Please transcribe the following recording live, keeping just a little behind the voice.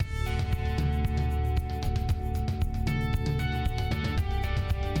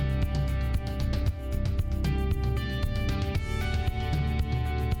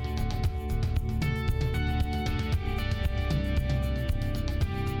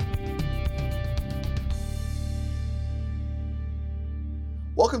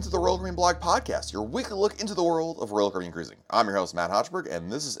Welcome to the Royal Caribbean Blog Podcast, your weekly look into the world of Royal Caribbean cruising. I'm your host, Matt Hochberg,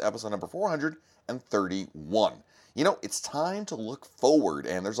 and this is episode number 431. You know, it's time to look forward,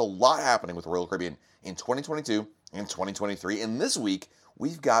 and there's a lot happening with Royal Caribbean in 2022 and 2023. And this week,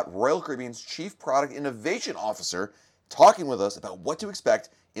 we've got Royal Caribbean's Chief Product Innovation Officer talking with us about what to expect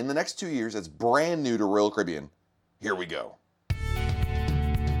in the next 2 years that's brand new to Royal Caribbean. Here we go.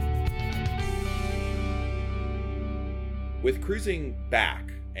 With cruising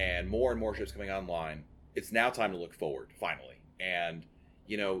back and more ships coming online, it's now time to look forward, finally. And,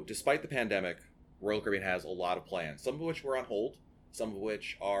 you know, despite the pandemic, Royal Caribbean has a lot of plans, some of which were on hold, some of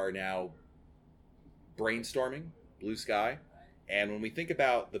which are now brainstorming, blue sky. And when we think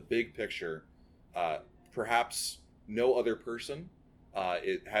about the big picture, perhaps no other person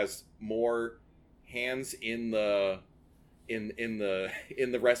it has more hands in the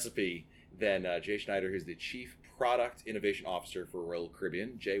recipe than Jay Schneider, who's the Chief Product Innovation Officer for Royal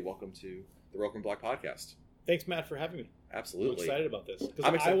Caribbean. Jay, welcome to the Royal Caribbean Blog Podcast. Thanks, Matt, for having me. Absolutely. I'm excited about this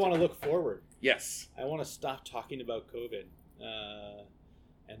because I want to look forward. Yes. I want to stop talking about COVID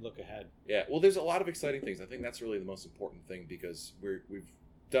and look ahead. Yeah, well, there's a lot of exciting things. I think that's really the most important thing because we've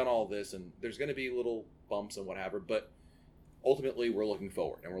done all this and there's going to be little bumps and whatever, but ultimately we're looking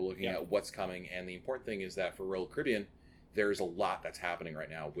forward and we're looking at what's coming. And the important thing is that for Royal Caribbean, there's a lot that's happening right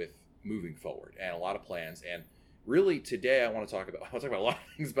now with moving forward and a lot of plans. And really, today I want to talk about a lot of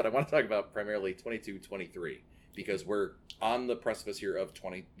things, but I want to talk about primarily 22-23 because we're on the precipice here of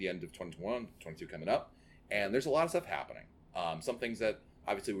the end of 2021, 22 coming up, and there's a lot of stuff happening. Some things that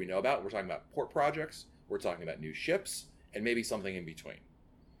obviously we know about. We're talking about port projects, we're talking about new ships, and maybe something in between.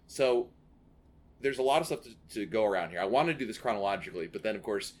 So there's a lot of stuff to go around here. I want to do this chronologically, but then of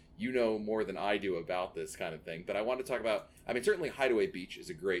course you know more than I do about this kind of thing. But I want to talk about, certainly Hideaway Beach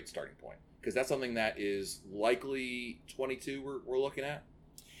is a great starting point. Because that's something that is likely 22 we're looking at.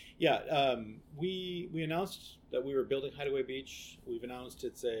 Yeah, we announced that we were building Hideaway Beach. We've announced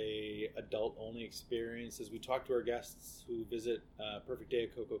it's a adult-only experience. As we talk to our guests who visit Perfect Day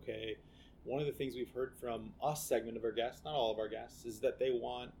at Coco Cay, one of the things we've heard from a segment of our guests, not all of our guests, is that they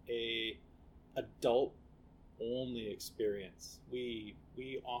want a adult-only experience. We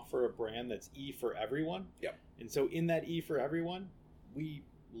offer a brand that's E for everyone. Yep. And so in that E for everyone, we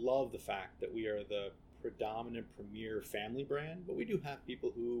love the fact that we are the predominant premier family brand, but we do have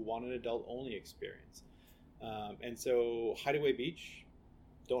people who want an adult-only experience. And so Hideaway Beach,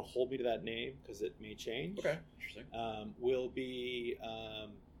 don't hold me to that name because it may change. Okay, interesting. Will be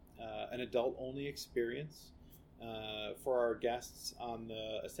an adult-only experience for our guests on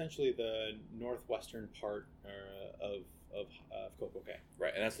essentially the northwestern part of Coco Cay.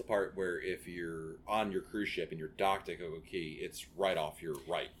 Right, and that's the part where if you're on your cruise ship and you're docked at Coco Cay, it's right off your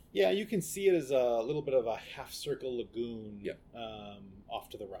right. Yeah, you can see it as a little bit of a half-circle lagoon. Yep. Off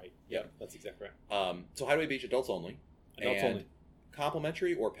to the right. Yep, that's exactly right. So Hideaway Beach, adults only. Adults only.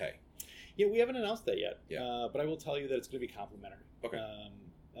 Complimentary or pay? Yeah, we haven't announced that yet. Yeah. But I will tell you that it's going to be complimentary. Okay.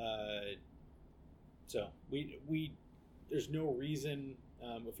 So we there's no reason,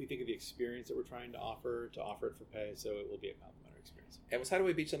 if we think of the experience that we're trying to offer it for pay, so it will be a complimentary experience. And was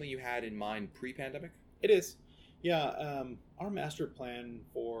Hideaway Beach something you had in mind pre-pandemic? It is. Yeah, our master plan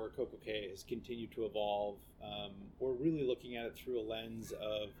for Coco Cay has continued to evolve. We're really looking at it through a lens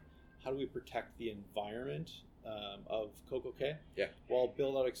of how do we protect the environment of Coco Cay, while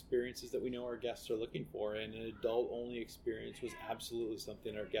build out experiences that we know our guests are looking for. And an adult-only experience was absolutely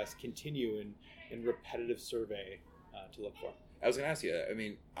something our guests continue in repetitive survey to look for. I was going to ask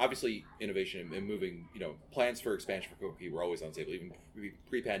you, obviously innovation and moving, plans for expansion for Coco Cay were always on the table. Even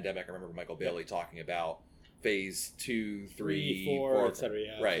pre-pandemic, I remember Michael Bailey talking about phase 2, 3, 4, etc.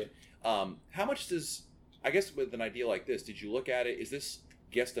 Yeah, right. How much does, I guess with an idea like this, did you look at it, is this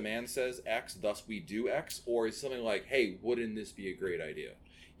guest demand says X, thus we do X, or is something like, hey, wouldn't this be a great idea?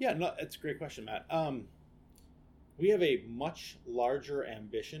 Yeah, no, it's a great question, Matt. We have a much larger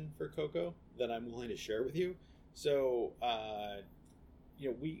ambition for Coco than I'm willing to share with you. So,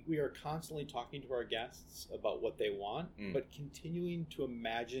 we are constantly talking to our guests about what they want, but continuing to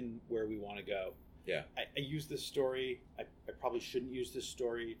imagine where we want to go. Yeah. I use this story. I probably shouldn't use this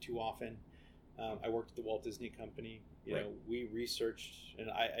story too often. I worked at the Walt Disney Company. You know, we researched,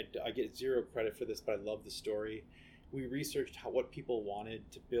 and I get zero credit for this, but I love the story. We researched what people wanted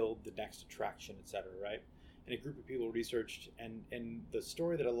to build the next attraction, et cetera, right? And a group of people researched, and the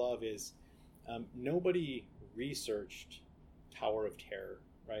story that I love is nobody researched Tower of Terror,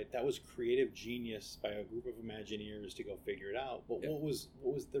 right? That was creative genius by a group of Imagineers to go figure it out. But what was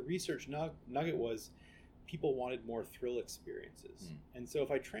the research nugget was people wanted more thrill experiences. And so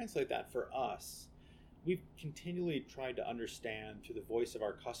if I translate that for us, we've continually tried to understand through the voice of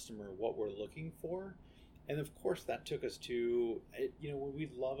our customer what we're looking for. And of course, that took us to,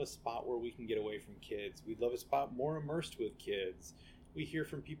 we'd love a spot where we can get away from kids. We'd love a spot more immersed with kids. We hear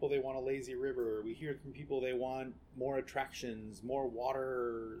from people they want a lazy river. We hear from people they want more attractions, more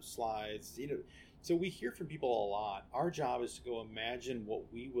water slides. So we hear from people a lot. Our job is to go imagine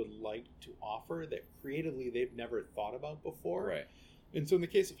what we would like to offer that creatively they've never thought about before. Right. And so in the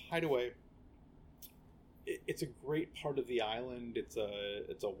case of Hideaway, it's a great part of the island. It's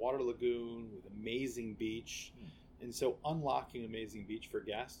a water lagoon with amazing beach. And so unlocking amazing beach for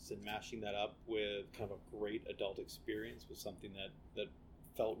guests and mashing that up with kind of a great adult experience was something that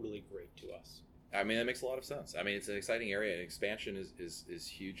felt really great to us. I mean, that makes a lot of sense. I mean, it's an exciting area, and expansion is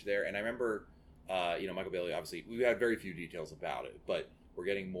huge there. And I remember, Michael Bailey, obviously, we had very few details about it, but we're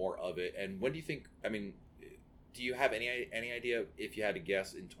getting more of it. And when do you think, I mean, do you have any idea, if you had to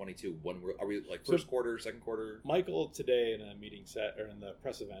guess in 22, are we like first quarter, second quarter? Michael today in a meeting in the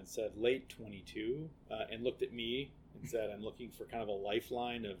press event said late 22, and looked at me and said, I'm looking for kind of a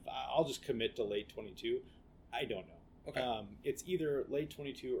lifeline of, I'll just commit to late 22. I don't know. Okay. It's either late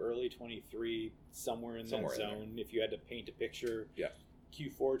 22, early 23, somewhere in that zone. If you had to paint a picture, yeah.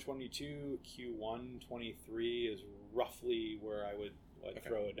 Q4 22, Q1 23 is roughly where I would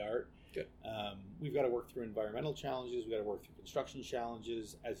throw a dart. Good. We've got to work through environmental challenges. We've got to work through construction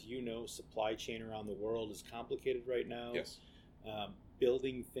challenges. As you know, supply chain around the world is complicated right now. Yes.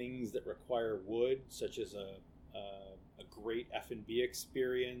 Building things that require wood, such as a great F&B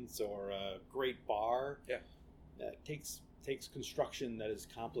experience or a great bar, that takes construction that is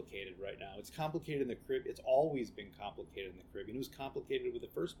complicated right now. It's complicated in the Caribbean. It's always been complicated in the Caribbean. It was complicated with the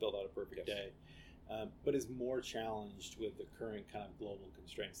first build out of Perfect Day. But is more challenged with the current kind of global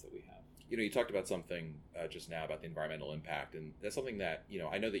constraints that we have. You talked about something just now about the environmental impact, and that's something that,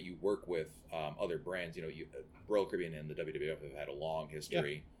 I know that you work with other brands. Royal Caribbean and the WWF have had a long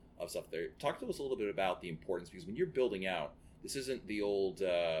history of stuff there. Talk to us a little bit about the importance, because when you're building out, this isn't the old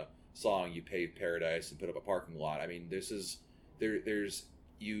song, you pave paradise and put up a parking lot. I mean, there's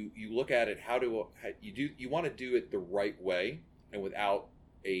you look at it, you want to do it the right way and without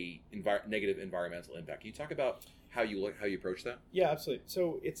a negative environmental impact. Can you talk about how you approach that? Yeah, absolutely.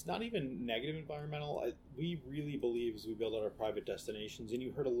 So it's not even negative environmental. We really believe as we build out our private destinations, and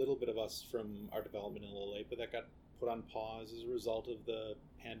you heard a little bit of us from our development in Lalepa that got put on pause as a result of the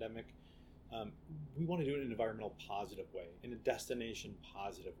pandemic. We want to do it in an environmental positive way, in a destination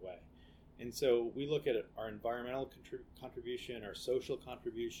positive way. And so we look at our environmental contribution, our social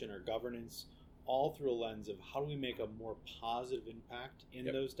contribution, our governance, all through a lens of how do we make a more positive impact in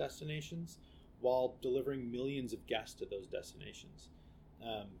those destinations while delivering millions of guests to those destinations.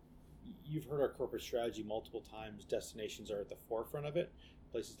 You've heard our corporate strategy multiple times. Destinations are at the forefront of it.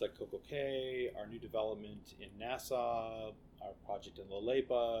 Places like Coco Cay, our new development in Nassau, our project in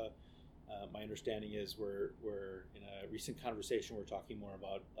Lalepa. My understanding is we're in a recent conversation, we're talking more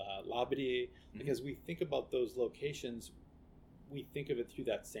about Labadie, because we think about those locations, we think of it through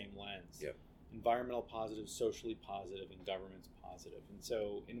that same lens. Yep. Environmental positive, socially positive, and governance positive. And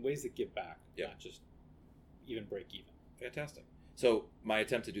so in ways that give back, not just even break even. Fantastic. So my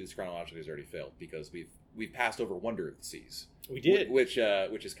attempt to do this chronologically has already failed, because we've passed over Wonder of the Seas. We did. Which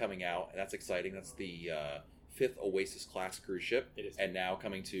is coming out, and that's exciting. That's the 5th Oasis class cruise ship. It is. And now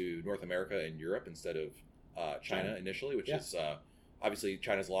coming to North America and Europe instead of China initially, which is obviously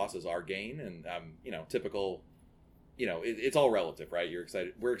China's loss is our gain, and typical. It's all relative, right? You're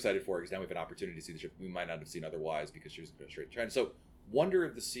excited. We're excited for it because now we have an opportunity to see the ship we might not have seen otherwise because she was going straight to China. So, Wonder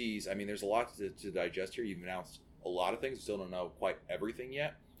of the Seas. I mean, there's a lot to digest here. You've announced a lot of things. We still don't know quite everything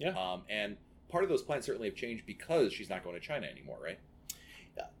yet. Yeah. And part of those plans certainly have changed because she's not going to China anymore, right?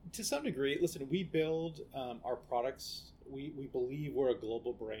 To some degree. Listen, we build our products. We believe we're a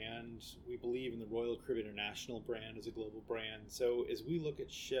global brand. We believe in the Royal Caribbean International brand as a global brand. So as we look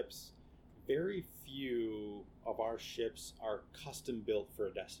at ships, very few of our ships are custom built for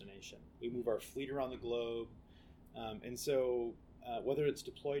a destination. We move our fleet around the globe. And so whether it's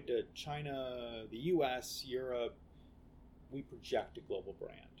deployed to China, the US, Europe, we project a global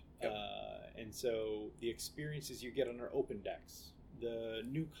brand. Yep. And so the experiences you get on our open decks, the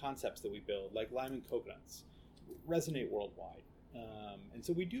new concepts that we build, like lime and coconuts, resonate worldwide. And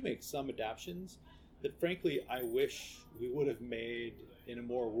so we do make some adaptations that, frankly, I wish we would have made in a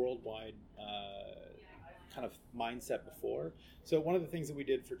more worldwide kind of mindset before. So one of the things that we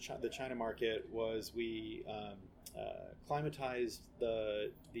did for the China market was we climatized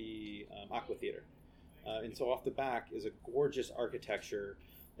the Aqua Theater. And so off the back is a gorgeous architecture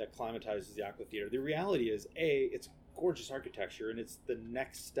that climatizes the Aqua Theater. The reality is, it's gorgeous architecture, and it's the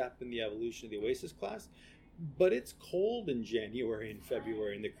next step in the evolution of the Oasis class. But it's cold in January and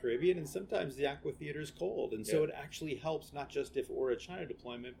February in the Caribbean, and sometimes the Aqua Theater is cold. And so it actually helps, not just if it were a China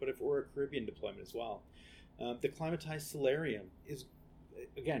deployment, but if it were a Caribbean deployment as well. The climatized solarium is,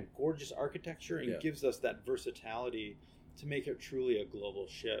 again, gorgeous architecture and gives us that versatility to make it truly a global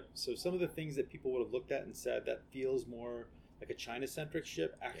ship. So some of the things that people would have looked at and said that feels more like a China-centric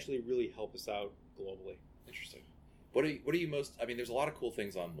ship actually really help us out globally. Interesting. What are you most? I mean, there's a lot of cool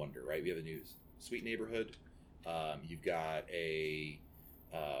things on Wonder, right? We have a new suite neighborhood. You've got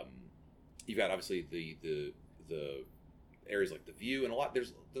obviously the areas like the view and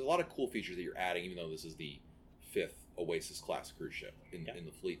there's a lot of cool features that you're adding, even though this is the 5th Oasis class cruise ship in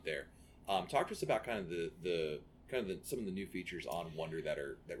the fleet there. Talk to us about kind of some of the new features on Wonder that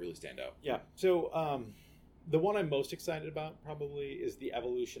really stand out. Yeah. So the one I'm most excited about probably is the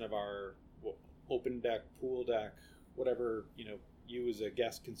evolution of our open deck, pool deck, whatever you as a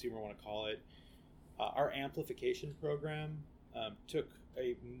guest consumer want to call it. Our amplification program took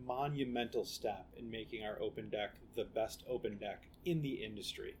a monumental step in making our open deck the best open deck in the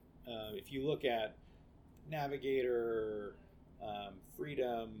industry. If you look at Navigator,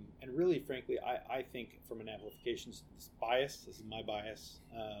 Freedom, and really, frankly, I think from an amplification bias, this is my bias,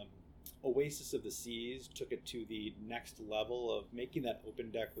 Oasis of the Seas took it to the next level of making that open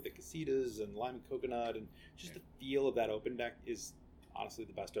deck with the casitas and lime and coconut, and just the feel of that open deck is honestly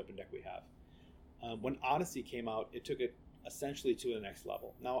the best open deck we have. When Odyssey came out, it took it essentially to the next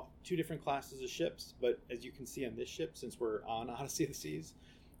level. Now, 2 different classes of ships, but as you can see on this ship, since we're on Odyssey of the Seas,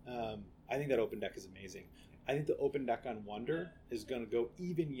 I think that open deck is amazing. I think the open deck on Wonder is going to go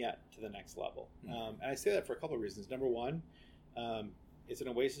even yet to the next level. And I say that for a couple of reasons. Number one, it's an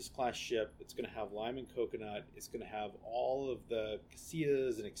Oasis class ship. It's going to have lime and coconut. It's going to have all of the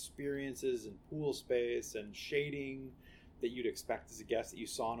casitas and experiences and pool space and shading that you'd expect as a guest that you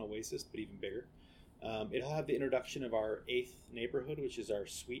saw in Oasis, but even bigger. It'll have the introduction of our 8th neighborhood, which is our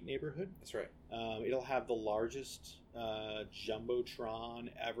suite neighborhood. That's right. It'll have the largest jumbotron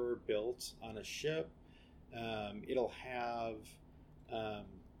ever built on a ship. It'll have,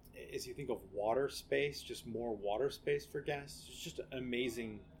 as you think of water space, just more water space for guests. It's just an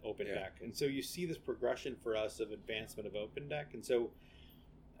amazing open deck. And so you see this progression for us of advancement of open deck. And so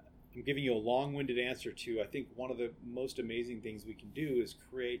I'm giving you a long-winded answer to, I think one of the most amazing things we can do is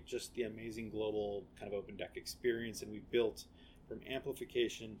create just the amazing global kind of open deck experience. And we've built from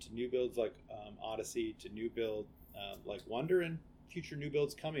amplification to new builds like Odyssey to new build like Wonder, and future new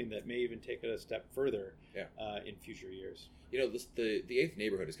builds coming that may even take it a step further in future years. The 8th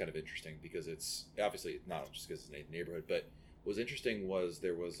neighborhood is kind of interesting because it's obviously not just because it's an 8th neighborhood, but what was interesting was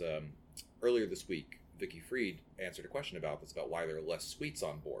there was earlier this week, Vicky Fried answered a question about this, about why there are less suites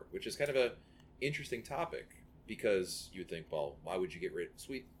on board, which is kind of a interesting topic because you would think, well, why would you get rid of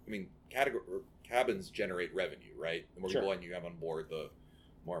suite? I mean, cabins generate revenue, right? The more people you have on board, the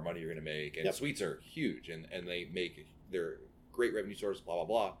more money you're going to make. And suites are huge, and they're great revenue source, blah, blah,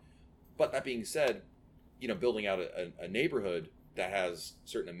 blah. But that being said, building out a neighborhood that has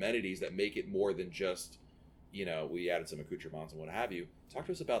certain amenities that make it more than just, we added some accoutrements and what have you. Talk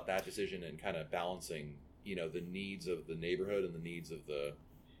to us about that decision and kind of balancing, the needs of the neighborhood and the needs of the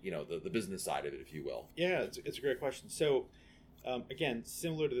business side of it, if you will. Yeah, it's a great question. So, again,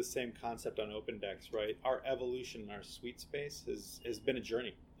 similar to the same concept on open decks, right? Our evolution in our suite space has been a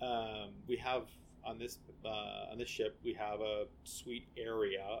journey. We have on this ship, we have a suite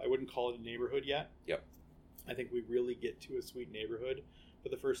area. I wouldn't call it a neighborhood yet. Yep. I think we really get to a suite neighborhood for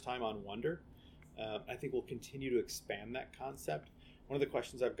the first time on Wonder. I think we'll continue to expand that concept. One of the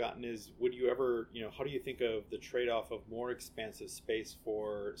questions I've gotten is, would you ever, how do you think of the trade-off of more expansive space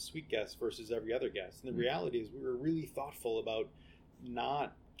for suite guests versus every other guest? And the reality is we were really thoughtful about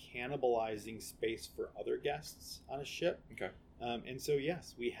not cannibalizing space for other guests on a ship. Okay. And so,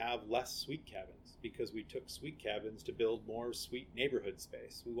 yes, we have less suite cabins because we took suite cabins to build more suite neighborhood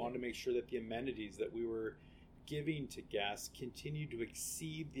space. We wanted to make sure that the amenities that we were giving to guests continue to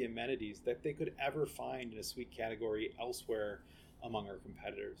exceed the amenities that they could ever find in a suite category elsewhere among our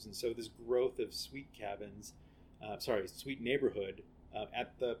competitors. And so this growth of suite neighborhood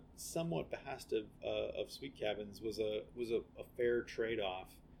at the somewhat behest of suite cabins was a fair trade-off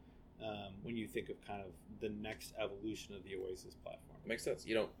when you think of kind of the next evolution of the Oasis platform. It makes sense.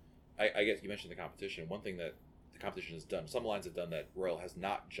 I guess you mentioned the competition. One thing that the competition has done, some lines have done that Royal has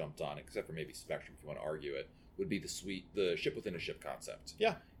not jumped on, except for maybe Spectrum, if you want to argue it, would be the ship within a ship concept.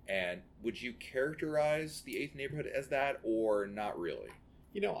 Yeah. And would you characterize the 8th neighborhood as that, or not really?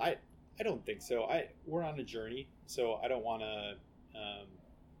 I don't think so. We're on a journey, so I don't want to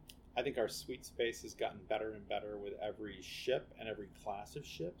I think our suite space has gotten better and better with every ship and every class of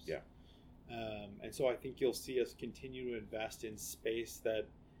ships. Yeah. And so I think you'll see us continue to invest in space that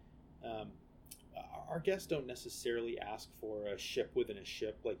our guests don't necessarily ask for a ship within a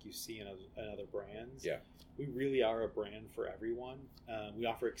ship like you see in other brands. Yeah. We really are a brand for everyone. We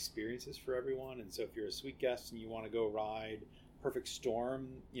offer experiences for everyone. And so if you're a suite guest and you want to go ride Perfect Storm,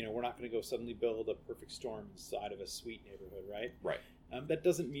 we're not going to go suddenly build a Perfect Storm inside of a suite neighborhood, right? Right. That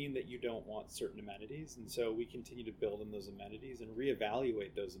doesn't mean that you don't want certain amenities. And so we continue to build in those amenities and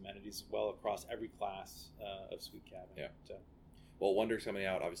reevaluate those amenities as well across every class of suite cabin. Yeah. So. Well, Wonder's coming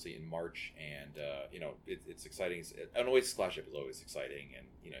out obviously in March, and it's exciting. An Oasis class ship is always exciting, and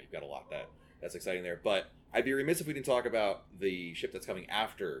you've got a lot that's exciting there. But I'd be remiss if we didn't talk about the ship that's coming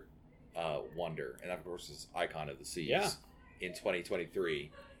after Wonder, and that of course is Icon of the Seas in 2023.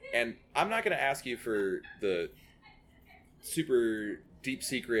 And I'm not going to ask you for the super deep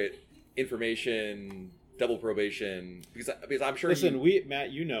secret information, double probation, because I'm sure. Listen, Matt,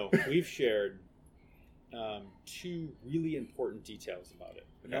 we've shared two really important details about it.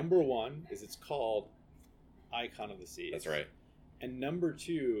 Okay. Number one is it's called Icon of the Seas. That's right. And number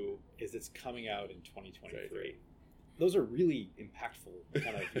two is it's coming out in 2023. Right. Those are really impactful,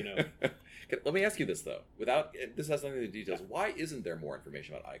 kind of, Let me ask you this though. This has nothing to do with details. Yeah. Why isn't there more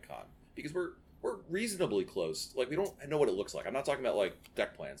information about Icon? Because we're reasonably close. Like, we don't know what it looks like. I'm not talking about like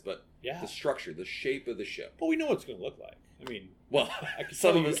deck plans, but the structure, the shape of the ship. Well, we know what it's going to look like. I mean,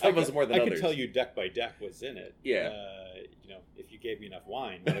 some of us more than others. I can tell you deck by deck what's in it. Yeah. If you gave me enough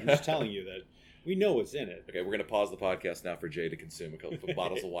wine, but I'm just telling you that we know what's in it. Okay, we're going to pause the podcast now for Jay to consume a couple of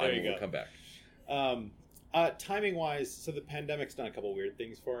bottles of wine, and we'll come back. Timing wise, so the pandemic's done a couple weird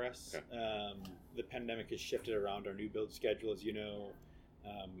things for us. Okay. The pandemic has shifted around our new build schedule, as you know.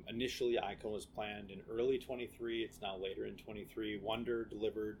 Initially, Icon was planned in early 23. It's now later in 23. Wonder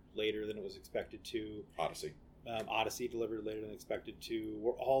delivered later than it was expected to. Odyssey delivered later than expected to.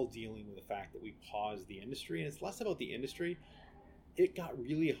 We're all dealing with the fact that we paused the industry, and it's less about the industry. It got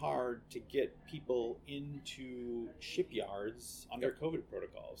really hard to get people into shipyards under COVID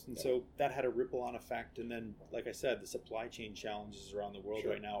protocols. And so that had a ripple-on effect. And then, like I said, the supply chain challenges around the world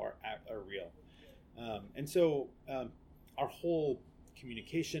right now are real. And so our whole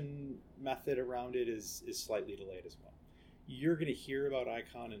communication method around it is slightly delayed as well. You're going to hear about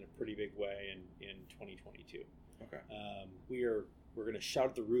Icon in a pretty big way in 2022. Okay. We're going to shout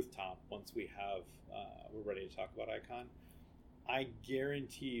at the rooftop once we're ready to talk about Icon. I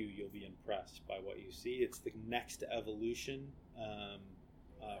guarantee you'll be impressed by what you see. It's the next evolution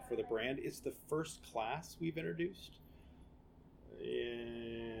for the brand. It's the first class we've introduced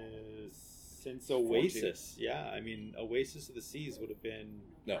since Oasis. 14. Yeah, I mean, Oasis of the Seas would have been...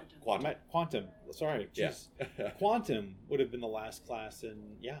 No, Quantum. Sorry. Yeah. Quantum would have been the last class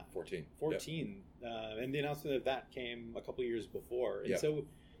in, 14. Yep. And the announcement of that came a couple years before. And so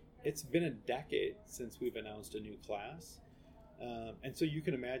it's been a decade since we've announced a new class. And so you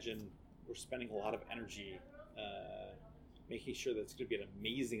can imagine we're spending a lot of energy making sure that it's going to be an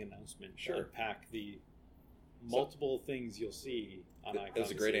amazing announcement to unpack the multiple things you'll see on Icon. That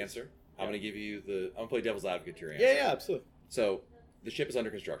was a great answer. I'm going to give you I'm going to play devil's advocate to your answer. Yeah, absolutely. So the ship is under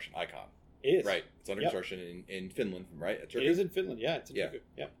construction, Icon. It is. Right. It's under construction in Finland, right? It is in Finland, yeah. It's in Turku.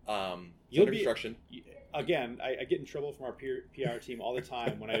 Yeah. It's under construction. Again, I get in trouble from our PR team all the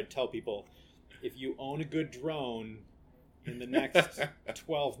time when I tell people, if you own a good drone, in the next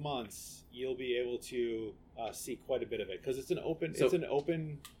 12 months, you'll be able to see quite a bit of it because it's an open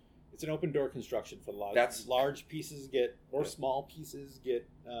door construction for a lot. Large pieces small pieces get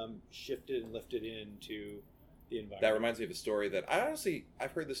shifted and lifted into the environment. That reminds me of a story that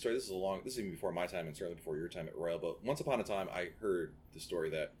I've heard this story. This is even before my time and certainly before your time at Royal. But once upon a time, I heard the story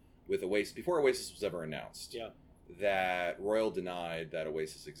that with Oasis, before Oasis was ever announced, that Royal denied that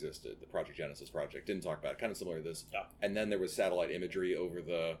Oasis existed. The Project Genesis project didn't talk about it. Kind of similar to this. Yeah. And then there was satellite imagery over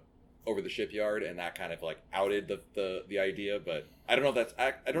the shipyard, and that kind of like outed the idea. But I don't know if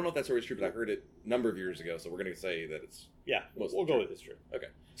that story is true. But I heard it a number of years ago, so we're going to say that it's we'll go with it's true. Okay.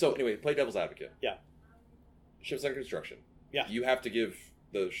 So anyway, play devil's advocate. Yeah. Ship's under construction. Yeah. You have to give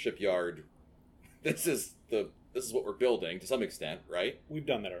the shipyard. This is what we're building to some extent, right? We've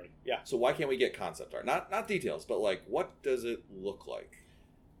done that already. Yeah. So why can't we get concept art? Not details, but like, what does it look like?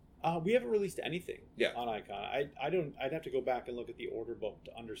 We haven't released anything on Icon. I'd have to go back and look at the order book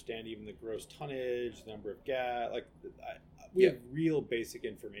to understand even the gross tonnage, the number of gas. We have real basic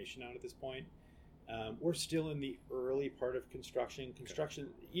information out at this point. We're still in the early part of construction.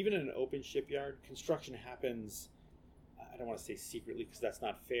 Even in an open shipyard, construction happens. I don't want to say secretly because that's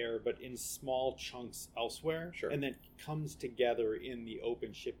not fair, but in small chunks elsewhere, Sure. and then comes together in the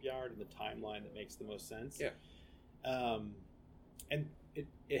open shipyard in the timeline that makes the most sense. Yeah. And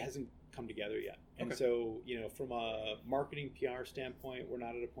it hasn't come together yet. And Okay. so, from a marketing PR standpoint, we're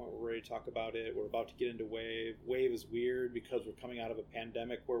not at a point where we're ready to talk about it. We're about to get into Wave. Wave is weird because we're coming out of a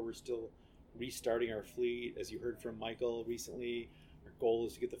pandemic where we're still restarting our fleet. As you heard from Michael recently, our goal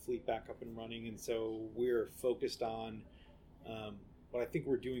is to get the fleet back up and running. And so we're focused on what I think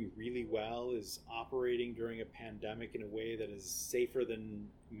we're doing really well is operating during a pandemic in a way that is safer than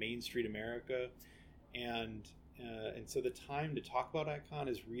Main Street America. And so the time to talk about Icon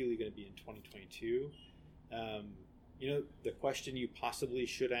is really going to be in 2022. The question you possibly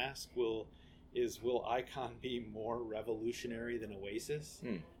should ask will Icon be more revolutionary than Oasis?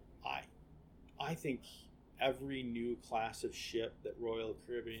 I think every new class of ship that Royal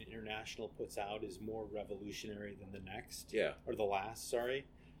Caribbean International puts out is more revolutionary than the next. Yeah. Or the last, sorry.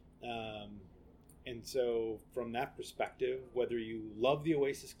 And so from that perspective, whether you love the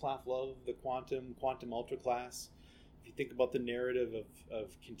Oasis class, love the Quantum Ultra class, if you think about the narrative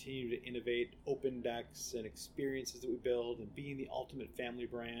of continuing to innovate open decks and experiences that we build and being the ultimate family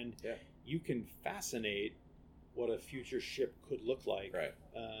brand, you can fascinate what a future ship could look like. Right.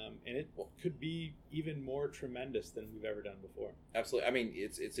 And it could be even more tremendous than we've ever done before. Absolutely. I mean,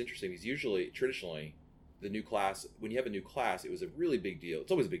 it's interesting because traditionally, the new class, when you have a new class, it was a really big deal.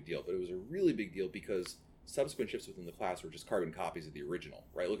 It's always a big deal, but it was a really big deal because subsequent ships within the class were just carbon copies of the original,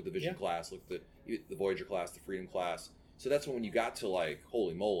 right? Look at the Vision class, look at the Voyager class, the Freedom class. So that's when you got to like,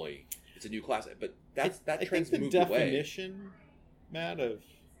 holy moly, it's a new class. But that trend's moved away. I think the definition, Matt, of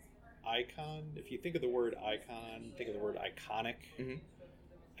icon, if you think of the word icon, think of the word iconic,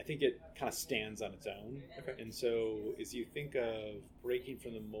 I think it kind of stands on its own. Okay. And so as you think of breaking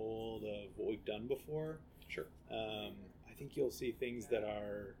from the mold of what we've done before, sure, I think you'll see things that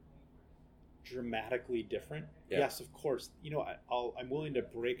are dramatically different. Yeah. Yes, of course. I'm willing to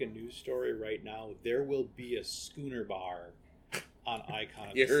break a news story right now. There will be a schooner bar on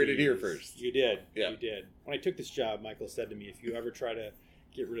Icon. You heard it here first. You did. Yeah. You did. When I took this job, Michael said to me, if you ever try to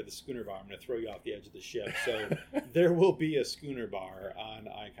get rid of the schooner bar, I'm going to throw you off the edge of the ship. So there will be a schooner bar on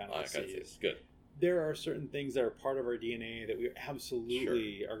Icon of the Seas. Good. There are certain things that are part of our DNA that we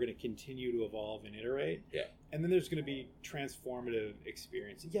absolutely are going to continue to evolve and iterate. Yeah. And then there's going to be transformative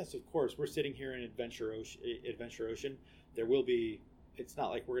experience. Yes, of course, we're sitting here in Adventure Ocean. There will be, it's not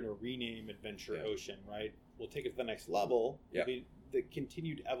like we're going to rename Adventure Ocean, right? We'll take it to the next level. Yeah. It'll be the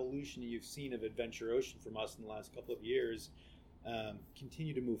continued evolution you've seen of Adventure Ocean from us in the last couple of years.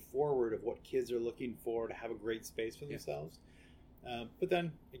 Continue to move forward of what kids are looking for to have a great space for themselves. But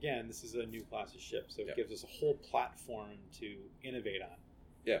then, again, this is a new class of ship, so it gives us a whole platform to innovate on.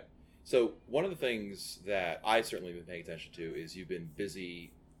 Yeah. So one of the things that I certainly been paying attention to is you've been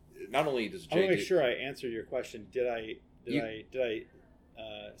busy. Not only does I want to make sure I answer your question. Did I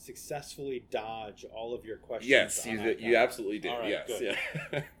successfully dodge all of your questions? Yes, you absolutely did. Right, yes. good.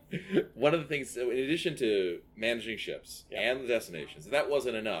 Yeah. One of the things, so in addition to managing ships and the destinations, that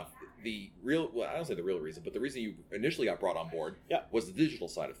wasn't enough. I don't say the real reason, but the reason you initially got brought on board was the digital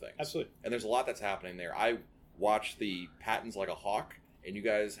side of things. Absolutely. And there's a lot that's happening there. I watch the patents like a hawk, and you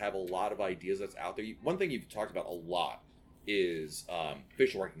guys have a lot of ideas that's out there. One thing you've talked about a lot is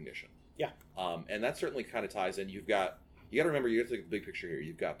facial recognition. Yeah. And that certainly kind of ties in. You got to remember, you have to take the big picture here.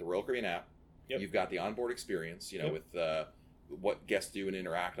 You've got the Royal Caribbean app. Yep. You've got the onboard experience, with what guests do and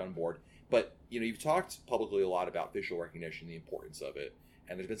interact on board. But, you've talked publicly a lot about facial recognition, the importance of it.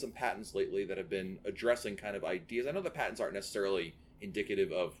 And there's been some patents lately that have been addressing kind of ideas. I know the patents aren't necessarily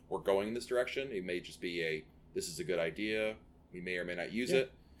indicative of we're going in this direction. It may just be this is a good idea. We may or may not use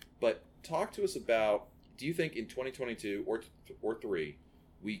it. But talk to us about, do you think in 2022 or 3,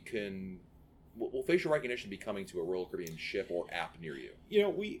 will facial recognition be coming to a Royal Caribbean ship or app near you?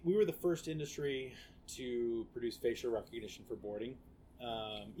 We were the first industry to produce facial recognition for boarding,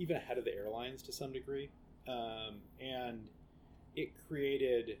 even ahead of the airlines to some degree. And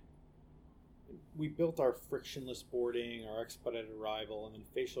we built our frictionless boarding, our expedited arrival, and then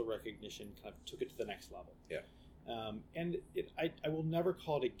facial recognition kind of took it to the next level. Yeah. And I will never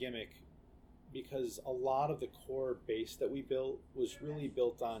call it a gimmick, because a lot of the core base that we built was really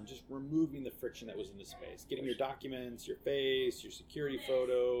built on just removing the friction that was in the space. Getting your documents, your face, your security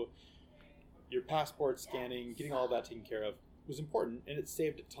photo, your passport scanning, getting all that taken care of was important, and it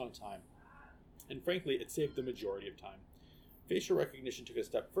saved a ton of time. And frankly, it saved the majority of time. Facial recognition took a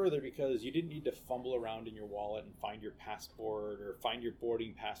step further because you didn't need to fumble around in your wallet and find your passport or find your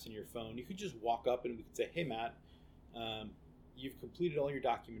boarding pass in your phone. You could just walk up and we could say, hey, Matt, you've completed all your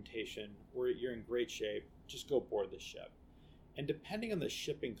documentation, you're in great shape, just go board this ship. And depending on the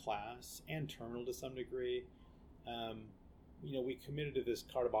shipping class and terminal to some degree, we committed to this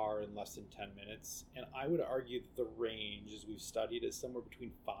car to bar in less than 10 minutes. And I would argue that the range, as we've studied, is somewhere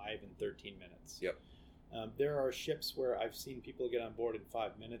between 5 and 13 minutes. Yep. There are ships where I've seen people get on board in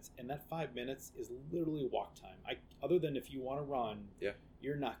 5 minutes, and that 5 minutes is literally walk time. Other than if you want to run,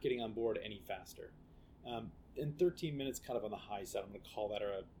 you're not getting on board any faster. And 13 minutes kind of on the high side. I'm going to call that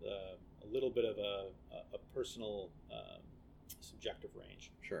a little bit of a personal subjective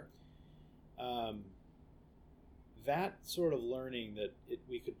range. Sure. That sort of learning that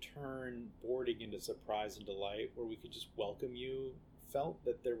we could turn boarding into surprise and delight, where we could just welcome you, felt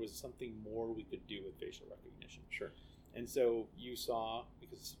that there was something more we could do with facial recognition. Sure. And so you saw,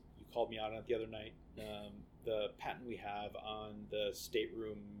 because you called me out on it the other night, the patent we have on the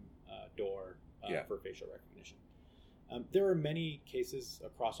stateroom door for facial recognition. There are many cases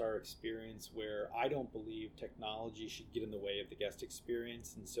across our experience where I don't believe technology should get in the way of the guest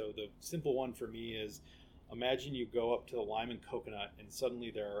experience. And so the simple one for me is, imagine you go up to the Lime and Coconut and suddenly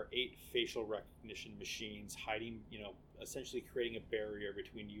there are 8 facial recognition machines hiding, essentially creating a barrier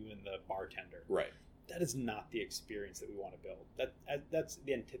between you and the bartender. Right. That is not the experience that we want to build. That's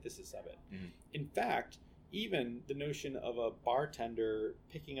the antithesis of it. Mm-hmm. In fact, even the notion of a bartender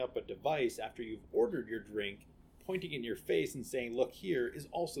picking up a device after you've ordered your drink, pointing in your face and saying, look here, is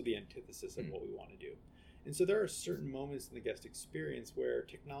also the antithesis of what we want to do. And so there are certain moments in the guest experience where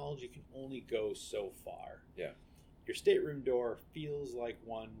technology can only go so far. Yeah. Your stateroom door feels like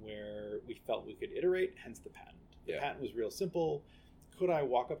one where we felt we could iterate, hence the patent. The patent was real simple. Could I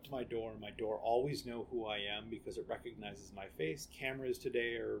walk up to my door and my door always know who I am because it recognizes my face? Cameras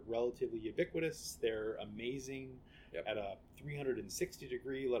today are relatively ubiquitous. They're amazing at a 360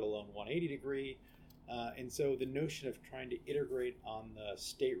 degree, let alone 180 degree. And so the notion of trying to integrate on the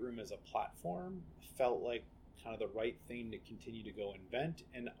stateroom as a platform felt like kind of the right thing to continue to go invent.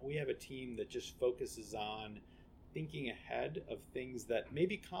 And we have a team that just focuses on thinking ahead of things that may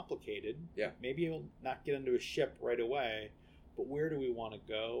be complicated. Yeah. Maybe you'll not get into a ship right away, but where do we want to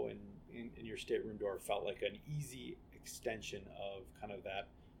go? And your stateroom door felt like an easy extension of kind of that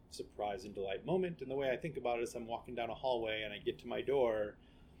surprise and delight moment. And the way I think about it is I'm walking down a hallway and I get to my door.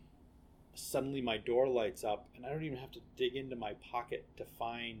 Suddenly my door lights up and I don't even have to dig into my pocket to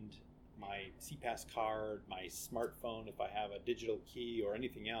find my CPAS card, my smartphone, if I have a digital key or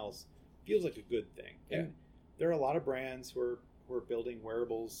anything else. Feels like a good thing. Yeah. And there are a lot of brands who are building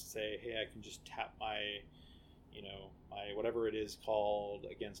wearables, say, hey, I can just tap my whatever it is called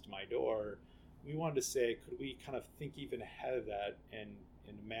against my door. We wanted to say, could we kind of think even ahead of that and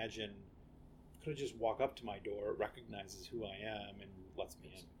imagine, could I just walk up to my door, it recognizes who I am and lets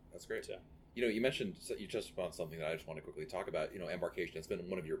me in. That's great. So, you mentioned, you touched upon something that I just want to quickly talk about. Embarkation. It's been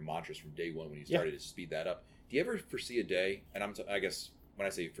one of your mantras from day one when you started to speed that up. Do you ever foresee a day, and I guess when I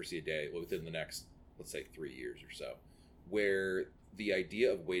say foresee a day, within the next, let's say 3 years or so, where the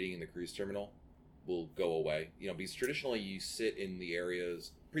idea of waiting in the cruise terminal will go away? Because traditionally you sit in the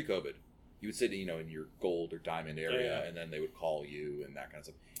areas pre-COVID. You would sit, in your gold or diamond area, and then they would call you and that kind of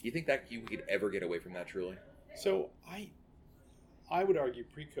stuff. Do you think that you could ever get away from that truly? So I would argue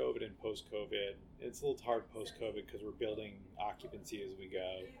pre-COVID and post-COVID, it's a little hard post-COVID because we're building occupancy as we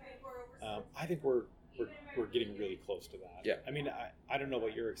go. I think we're getting really close to that. Yeah. I mean, I don't know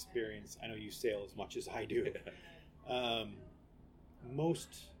about your experience. I know you sail as much as I do.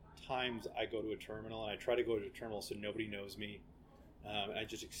 Most times I go to a terminal, and I try to go to a terminal so nobody knows me. I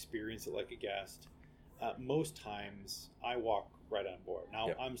just experience it like a guest. Most times I walk right on board. Now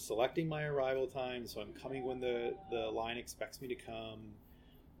I'm selecting my arrival time, so I'm coming when the line expects me to come,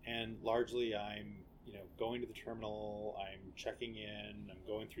 and largely I'm going to the terminal, I'm checking in, I'm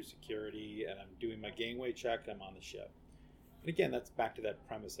going through security, and I'm doing my gangway check, and I'm on the ship. And again, that's back to that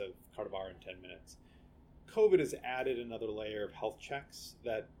premise of car to bar in 10 minutes. COVID has added another layer of health checks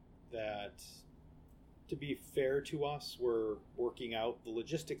that to be fair to us, we're working out the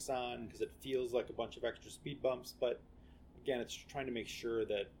logistics on, because it feels like a bunch of extra speed bumps, but again, it's trying to make sure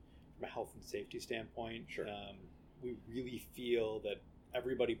that from a health and safety standpoint, we really feel that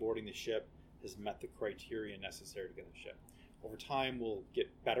everybody boarding the ship has met the criteria necessary to get on the ship. Over time, we'll get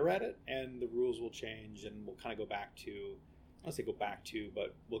better at it, and the rules will change, and we'll kind of go back to, I don't say go back to,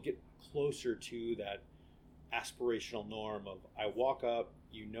 but we'll get closer to that aspirational norm of I walk up,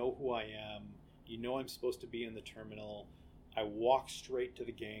 you know who I am, you know I'm supposed to be in the terminal, I walk straight to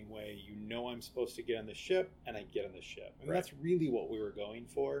the gangway, you know I'm supposed to get on the ship, and I get on the ship. And that's really what we were going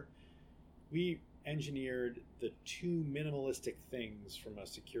for. We engineered the two minimalistic things from a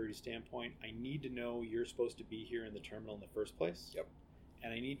security standpoint. I need to know you're supposed to be here in the terminal in the first place. Yep.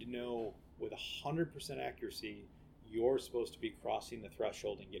 And I need to know with 100% accuracy you're supposed to be crossing the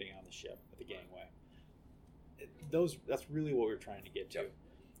threshold and getting on the ship at the gangway. That's really what we're trying to get to. Yep.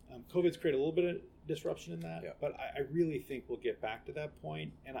 COVID's created a little bit of disruption in that, Yep. but I really think we'll get back to that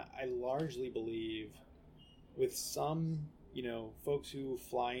point. And I largely believe with some, folks who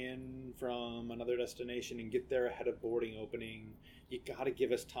fly in from another destination and get there ahead of boarding opening, you got to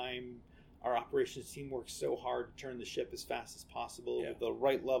give us time. Our operations team works so hard to turn the ship as fast as possible with the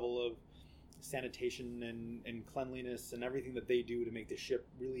right level of sanitation and cleanliness and everything that they do to make the ship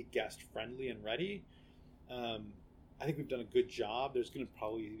really guest friendly and ready. I think we've done a good job. There's going to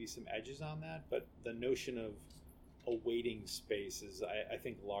probably be some edges on that, but the notion of a waiting space is, I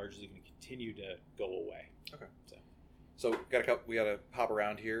think, largely going to continue to go away. Okay. So we got to hop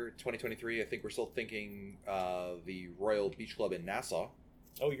around here. 2023. I think we're still thinking the Royal Beach Club in Nassau.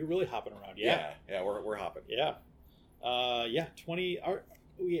 Oh, you're really hopping around. Yeah, we're hopping. Yeah. 20.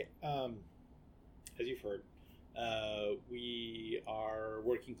 As you've heard, we are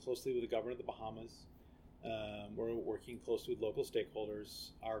working closely with the government of the Bahamas. We're working closely with local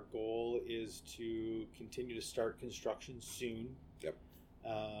stakeholders. Our goal is to continue to start construction soon. Yep.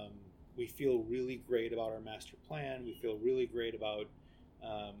 We feel really great about our master plan. We feel really great about,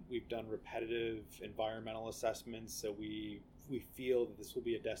 we've done repetitive environmental assessments, so we feel that this will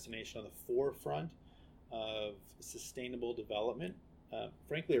be a destination on the forefront of sustainable development,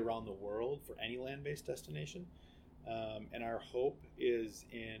 frankly, around the world for any land-based destination. And our hope is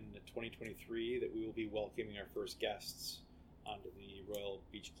in 2023 that we will be welcoming our first guests onto the Royal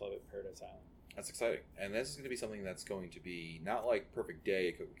Beach Club at Paradise Island. That's exciting. And this is going to be something that's going to be not like Perfect Day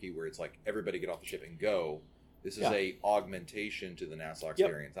at Coco Cay, where it's like everybody get off the ship and go. This is a augmentation to the Nassau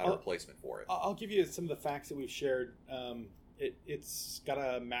experience, not a replacement for it. I'll give you some of the facts that we've shared. It's got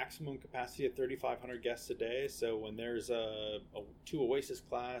a maximum capacity of 3,500 guests a day. So when there's two Oasis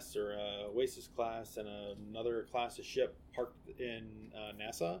class or a Oasis class and another class of ship parked in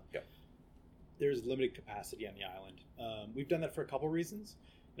Nassau, there's limited capacity on the island. We've done that for a couple reasons.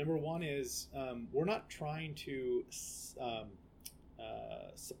 Number one is we're not trying to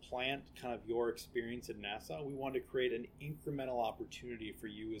supplant kind of your experience in Nassau. We want to create an incremental opportunity for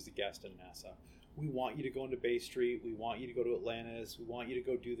you as a guest in Nassau. We want you to go into Bay Street. We want you to go to Atlantis. We want you to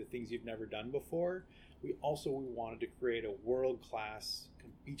go do the things you've never done before. We wanted to create a world-class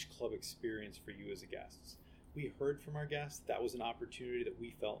beach club experience for you as a guest. We heard from our guests that was an opportunity that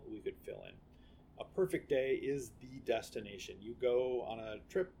we felt we could fill in. A Perfect Day is the destination. You go on a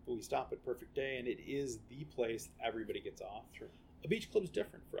trip, we stop at Perfect Day, and it is the place everybody gets off. Sure. A beach club is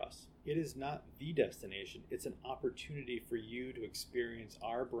different for us. It is not the destination. It's an opportunity for you to experience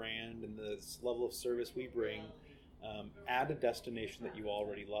our brand and the level of service we bring at a destination that you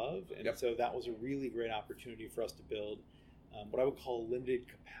already love. And so that was a really great opportunity for us to build what I would call a limited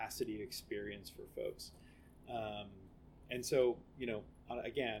capacity experience for folks. And so,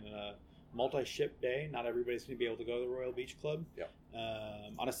 again, a multi-ship day, not everybody's going to be able to go to the Royal Beach Club.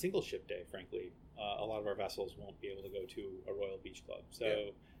 On a single ship day, frankly, a lot of our vessels won't be able to go to a Royal Beach Club.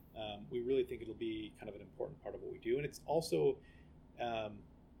 So we really think it'll be kind of an important part of what we do. And it's also,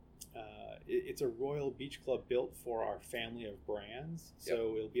 it's a Royal Beach Club built for our family of brands.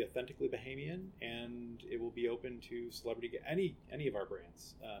 So it'll be authentically Bahamian, and it will be open to any of our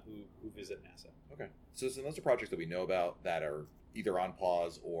brands who visit Nassau. Okay. So those are projects that we know about that are either on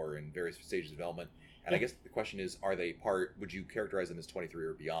pause or in various stages of development. And I guess the question is, would you characterize them as 23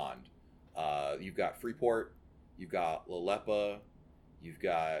 or beyond? You've got Freeport, you've got Lalepa, you've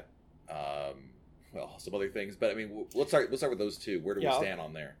got, some other things. But I mean, let's start with those two. Where do we stand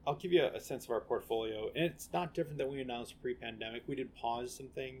on there? I'll give you a sense of our portfolio. And it's not different than we announced pre-pandemic. We did pause some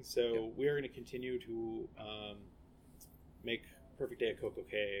things. So we are going to continue to make Perfect Day at Coco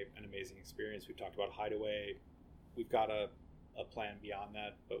Cay an amazing experience. We've talked about Hideaway. We've got a plan beyond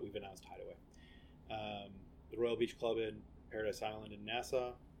that, but we've announced Hideaway. The Royal Beach Club in Paradise Island in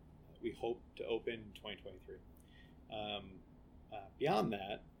Nassau, we hope to open in 2023. Beyond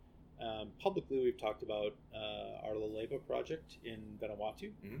that, publicly we've talked about our Lalepa project in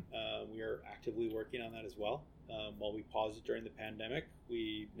Vanuatu. Mm-hmm. We are actively working on that as well. While we paused it during the pandemic,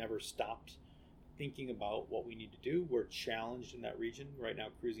 we never stopped thinking about what we need to do. We're challenged in that region. Right now,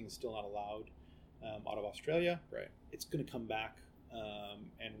 cruising is still not allowed out of Australia. Right. It's going to come back,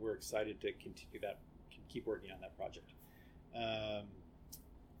 and we're excited to keep working on that project.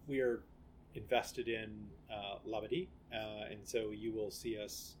 We are invested in Labadee, and so you will see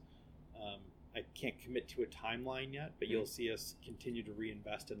us, I can't commit to a timeline yet, but you'll see us continue to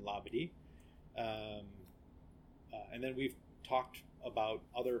reinvest in Labadee. And then we've talked about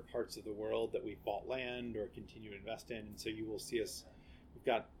other parts of the world that we've bought land or continue to invest in, and so you will see us,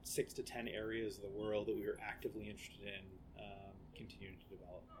 we've got 6 to 10 areas of the world that we are actively interested in continuing to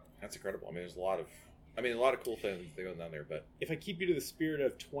develop. That's incredible. I mean, there's a lot of cool things that go down there. But if I keep you to the spirit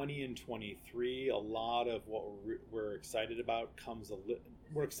of 20 and 23, a lot of what we're excited about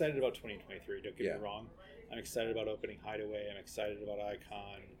we're excited about 2023. Don't get me wrong. I'm excited about opening Hideaway. I'm excited about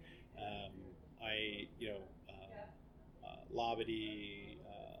Icon. Labadee,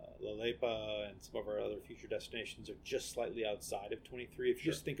 La Lepa, and some of our other future destinations are just slightly outside of 23. If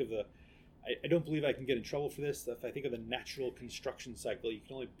you just think of I don't believe I can get in trouble for this. If I think of the natural construction cycle, you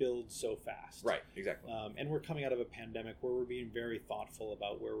can only build so fast. Right, exactly. And we're coming out of a pandemic where we're being very thoughtful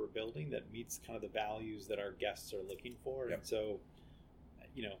about where we're building that meets kind of the values that our guests are looking for. Yep. And so,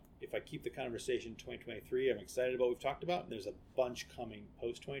 if I keep the conversation 2023, I'm excited about what we've talked about. And there's a bunch coming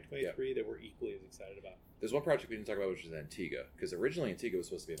post 2023 that we're equally as excited about. There's one project we didn't talk about, which is Antigua. Because originally Antigua was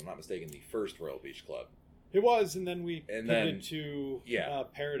supposed to be, if I'm not mistaken, the first Royal Beach Club. It was, and then we pivoted to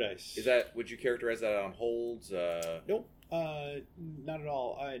Paradise. Would you characterize that on hold? Nope, not at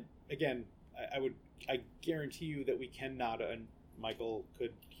all. I guarantee you that we cannot, and Michael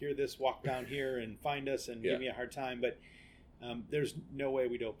could hear this, walk down here and find us and give me a hard time, but there's no way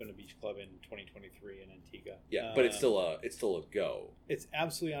we'd open a beach club in 2023 in Antigua. Yeah, but it's still a go. It's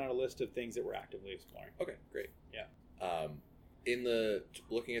absolutely on our list of things that we're actively exploring. Okay, great. Yeah.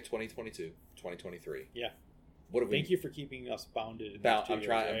 Looking at 2022, 2023. Yeah. What have we? Thank you for keeping us bounded. I'm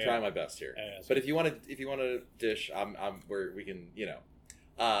trying my best here. But if you want to dish, I'm where we can.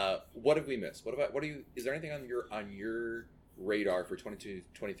 What have we missed? Is there anything on your radar for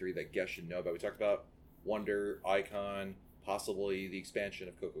 2023 that guests should know about? We talked about Wonder, Icon, possibly the expansion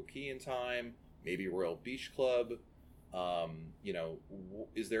of Coco Key in time, maybe Royal Beach Club.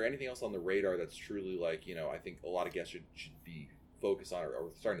 Is there anything else on the radar that's truly I think a lot of guests should be focused on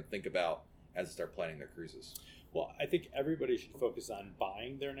or starting to think about as they start planning their cruises? Well, I think everybody should focus on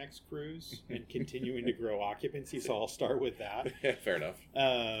buying their next cruise and continuing to grow occupancy. So I'll start with that. Fair enough.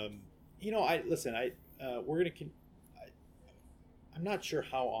 I'm not sure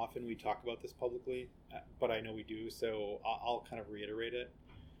how often we talk about this publicly, but I know we do. So I'll kind of reiterate it.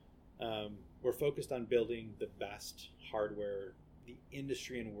 We're focused on building the best hardware the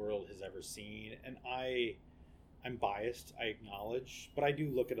industry and world has ever seen. And I'm biased, I acknowledge, but I do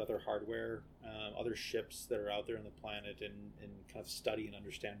look at other hardware, other ships that are out there on the planet and kind of study and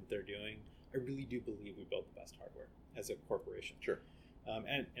understand what they're doing. I really do believe we build the best hardware as a corporation. Sure.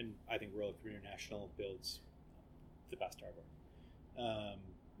 And I think Royal Caribbean International builds the best hardware.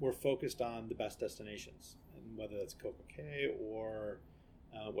 We're focused on the best destinations, and whether that's Coco Cay or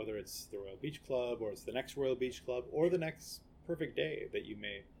whether it's the Royal Beach Club or it's the next Royal Beach Club or the next perfect day that you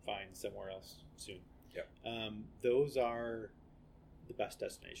may find somewhere else soon. Yep. Those are the best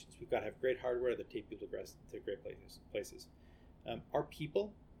destinations. We've got to have great hardware that take people to great places. Our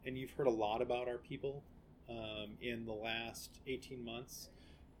people, and you've heard a lot about our people in the last 18 months.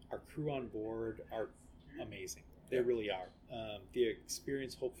 Our crew on board are amazing. They really are. The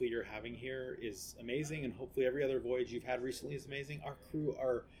experience hopefully you're having here is amazing, and hopefully every other voyage you've had recently is amazing. Our crew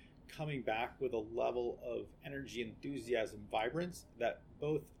are coming back with a level of energy, enthusiasm, vibrance that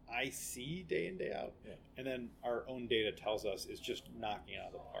both I see day in, day out, and then our own data tells us is just knocking out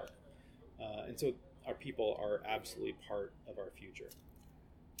of the park. And so our people are absolutely part of our future.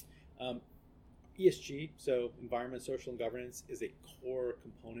 ESG, so environment, social, and governance, is a core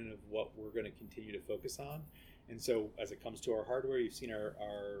component of what we're going to continue to focus on. And so as it comes to our hardware, you've seen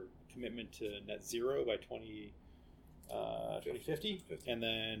our commitment to net zero by 2050, and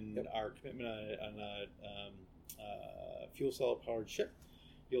then our commitment on a fuel cell powered ship.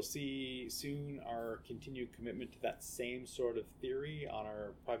 You'll see soon our continued commitment to that same sort of theory on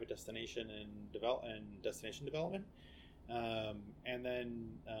our private destination and destination development. And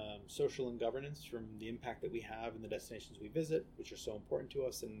then social and governance from the impact that we have in the destinations we visit, which are so important to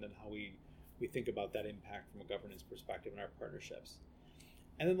us, and then how we think about that impact from a governance perspective in our partnerships.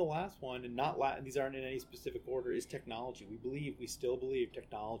 And then the last one, and these aren't in any specific order, is technology. We still believe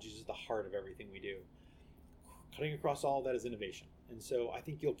technology is the heart of everything we do. Cutting across all of that is innovation. And so I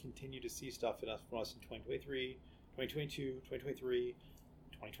think you'll continue to see stuff from us in 2023, 2022, 2023,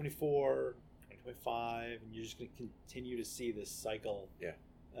 2024, 2025, and you're just going to continue to see this cycle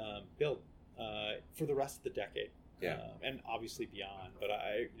build for the rest of the decade. And obviously beyond. But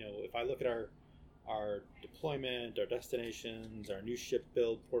if I look at our deployment, our destinations, our new ship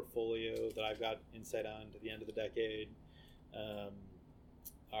build portfolio that I've got insight on to the end of the decade,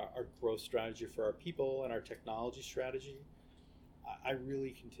 our growth strategy for our people and our technology strategy, I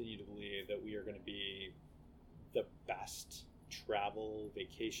really continue to believe that we are going to be the best travel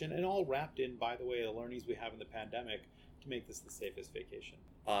vacation, and all wrapped in, by the way, the learnings we have in the pandemic to make this the safest vacation.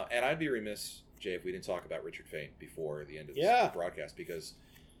 And I'd be remiss, Jay, if we didn't talk about Richard Fain before the end of this broadcast, because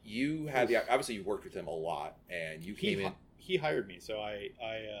you had obviously you worked with him a lot, and you came in. He hired me, so I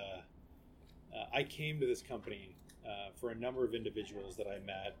came to this company for a number of individuals that I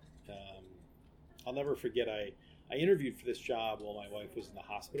met. I'll never forget. I interviewed for this job while my wife was in the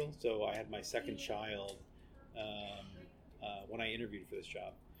hospital, so I had my second child when I interviewed for this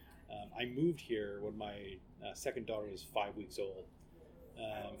job. I moved here when my second daughter was 5 weeks old,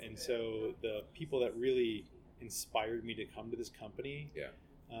 and so the people that really inspired me to come to this company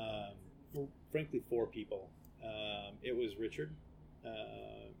were frankly 4 people. It was Richard,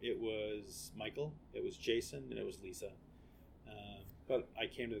 it was Michael, it was Jason, and it was Lisa. But I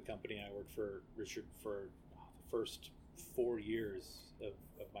came to the company. I worked for Richard for the first 4 years of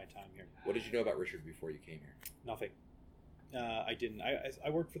my time here. What did you know about Richard before you came here? Nothing. I didn't. I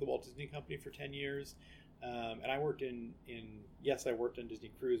worked for the Walt Disney Company for 10 years, and I worked I worked in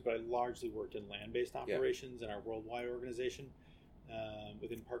Disney Cruise, but I largely worked in land-based operations in our worldwide organization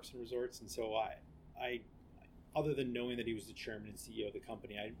within Parks and Resorts. And so I, other than knowing that he was the chairman and CEO of the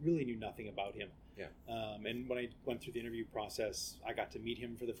company, I really knew nothing about him. Yeah. And when I went through the interview process, I got to meet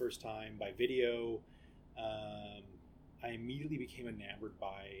him for the first time by video. I immediately became enamored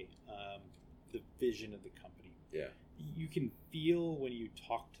by the vision of the company. Yeah. You can feel when you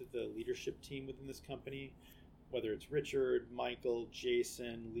talk to the leadership team within this company, whether it's Richard, Michael,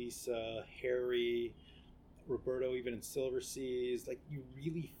 Jason, Lisa, Harry, Roberto, even in Silver Seas, like you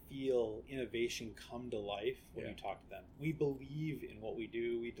really feel innovation come to life when you talk to them. We believe in what we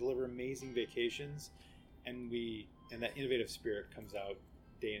do. We deliver amazing vacations, and that innovative spirit comes out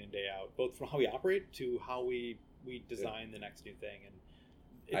day in and day out, both from how we operate to how we design the next new thing.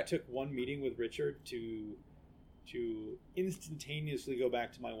 And it took one meeting with Richard to instantaneously go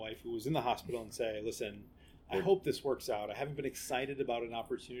back to my wife, who was in the hospital, and say, listen, I hope this works out. I haven't been excited about an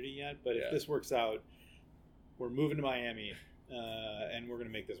opportunity yet, but if this works out, we're moving to Miami, and we're going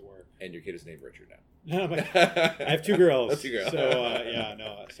to make this work. And your kid is named Richard now. I have 2 girls. 2 girls. So,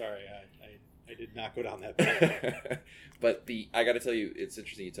 sorry. I did not go down that path. But I got to tell you, it's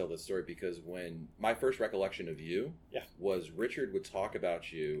interesting you tell this story, because when my first recollection of you was Richard would talk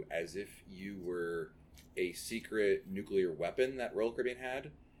about you as if you were a secret nuclear weapon that Royal Caribbean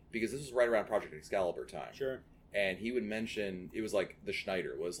had, because this was right around Project Excalibur time. Sure. And he would mention, it was like the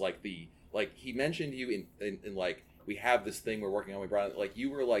Schneider was like he mentioned you in like, we have this thing we're working on. We brought it, like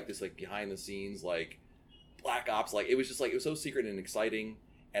you were like this like behind the scenes like Black Ops, like it was just like it was so secret and exciting.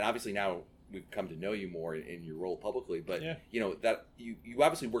 And obviously now we've come to know you more in your role publicly, but you know that you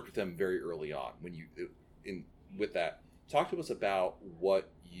obviously worked with them very early on when you with that. Talk to us about what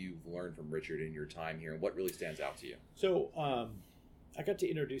you've learned from Richard in your time here and what really stands out to you. So I got to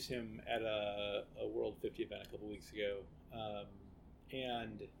introduce him at a World 50 event a couple weeks ago,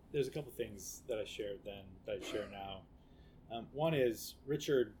 and there's a couple things that I shared then that I share now. One is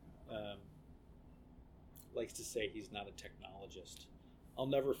Richard likes to say he's not a technologist. I'll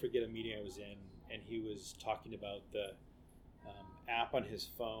never forget a meeting I was in, and he was talking about the app on his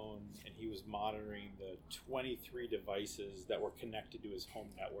phone, and he was monitoring the 23 devices that were connected to his home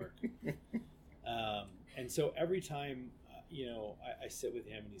network. And so every time, I sit with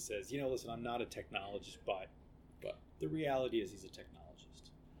him and he says, listen, I'm not a technologist, but the reality is he's a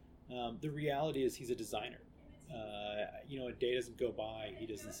technologist. The reality is he's a designer. A day doesn't go by, he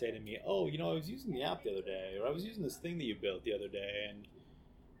doesn't say to me, I was using the app the other day, or I was using this thing that you built the other day, and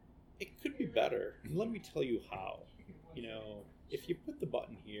it could be better. And let me tell you how. If you put the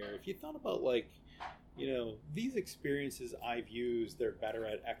button here, if you thought about these experiences I've used, they're better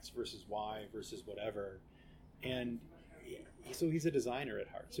at X versus Y versus whatever. And so he's a designer at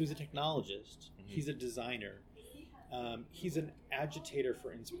heart. So he's a technologist. Mm-hmm. He's a designer. He's an agitator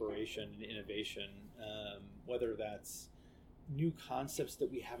for inspiration and innovation, whether that's new concepts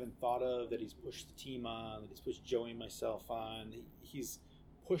that we haven't thought of, that he's pushed the team on, that he's pushed Joey and myself on. He's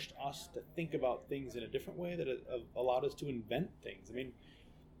pushed us to think about things in a different way that have allowed us to invent things. I mean,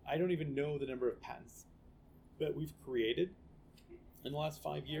 I don't even know the number of patents that we've created in the last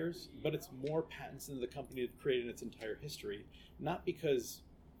 5 years, but it's more patents than the company had created in its entire history. Not because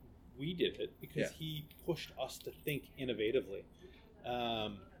we did it, because he pushed us to think innovatively.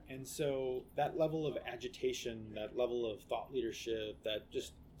 And so that level of agitation, that level of thought leadership, that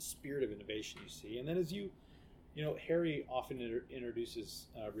just spirit of innovation you see. And then as Harry often introduces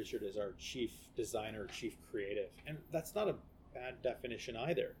Richard as our chief designer, chief creative. And that's not a bad definition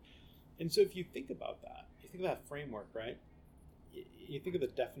either. And so if you think about that, you think of that framework, right? You think of the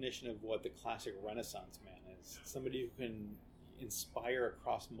definition of what the classic Renaissance man is. Somebody who can inspire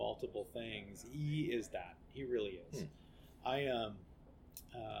across multiple things. He is that. He really is. I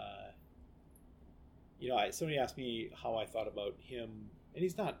somebody asked me how I thought about him, and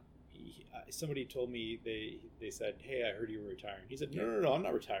he's not. Somebody told me they said, "Hey, I heard you were retiring." He said, "No, I'm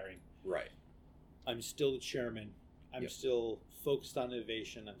not retiring. Right. I'm still the chairman. I'm Yep. still focused on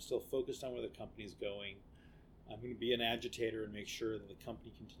innovation. I'm still focused on where the company's going. I'm going to be an agitator and make sure that the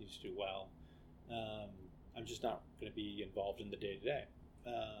company continues to do well. I'm just not going to be involved in the day to day."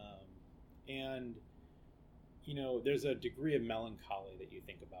 And there's a degree of melancholy that you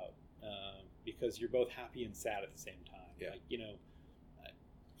think about because you're both happy and sad at the same time. Yeah.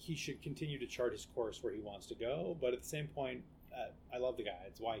 He should continue to chart his course where he wants to go, but at the same point, I love the guy.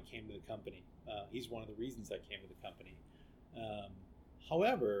 It's why he came to the company. He's one of the reasons I came to the company.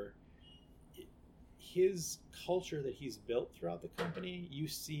 However, his culture that he's built throughout the company, you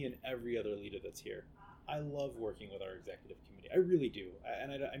see in every other leader that's here. I love working with our executive committee. I really do.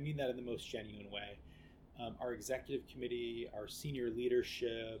 And I mean that in the most genuine way. Our executive committee, our senior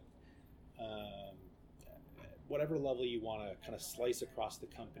leadership, whatever level you want to kind of slice across the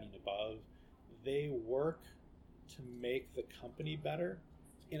company and above, they work to make the company better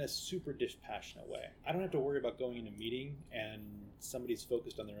in a super dispassionate way. I don't have to worry about going in a meeting and somebody's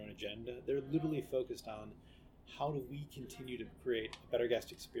focused on their own agenda. They're literally focused on how do we continue to create a better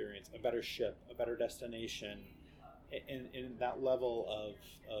guest experience, a better ship, a better destination, and that level of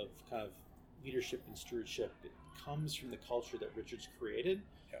kind of leadership and stewardship, it comes from the culture that Richard's created.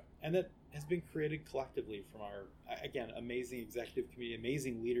 Yeah. And that has been created collectively from our, again, amazing executive committee,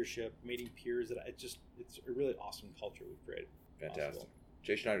 amazing leadership, meeting peers. It's a really awesome culture we've created. Fantastic. Possible.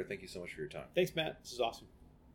 Jay Schneider, thank you so much for your time. Thanks, Matt. This is awesome.